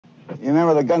You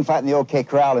remember the gunfight in the OK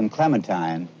Corral in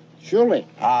Clementine? Surely.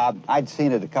 I'd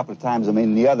seen it a couple of times. I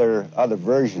mean, the other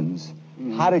versions.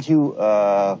 Mm-hmm. How did you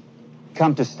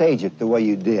come to stage it the way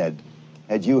you did?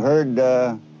 Had you heard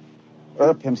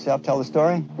Earp himself tell the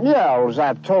story? Yeah, well, as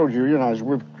I've told you, as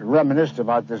we've reminisced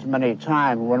about this many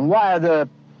times, when Wyatt Earp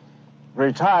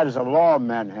retired as a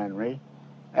lawman, Henry,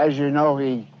 as you know,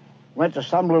 he went to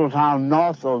some little town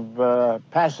north of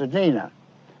Pasadena.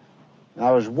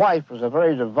 Now, his wife was a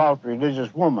very devout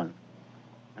religious woman,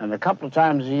 and a couple of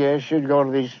times a year she'd go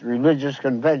to these religious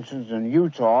conventions in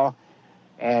Utah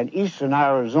and eastern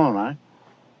Arizona,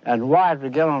 and Wyatt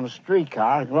would get on a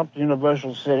streetcar, go up to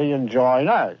Universal City and join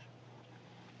us.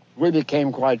 We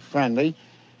became quite friendly,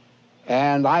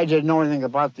 and I didn't know anything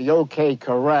about the OK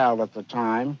Corral at the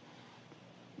time,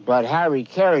 but Harry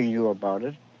Carey knew about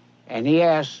it, and he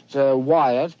asked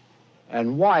Wyatt,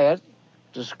 and Wyatt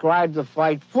described the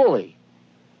fight fully,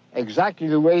 exactly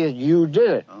the way that you did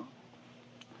it.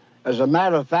 As a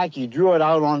matter of fact, he drew it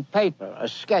out on paper, a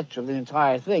sketch of the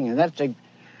entire thing, and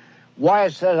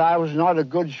Wyatt said I was not a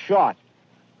good shot.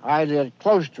 I did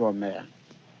close to a man.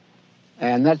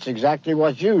 And that's exactly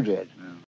what you did.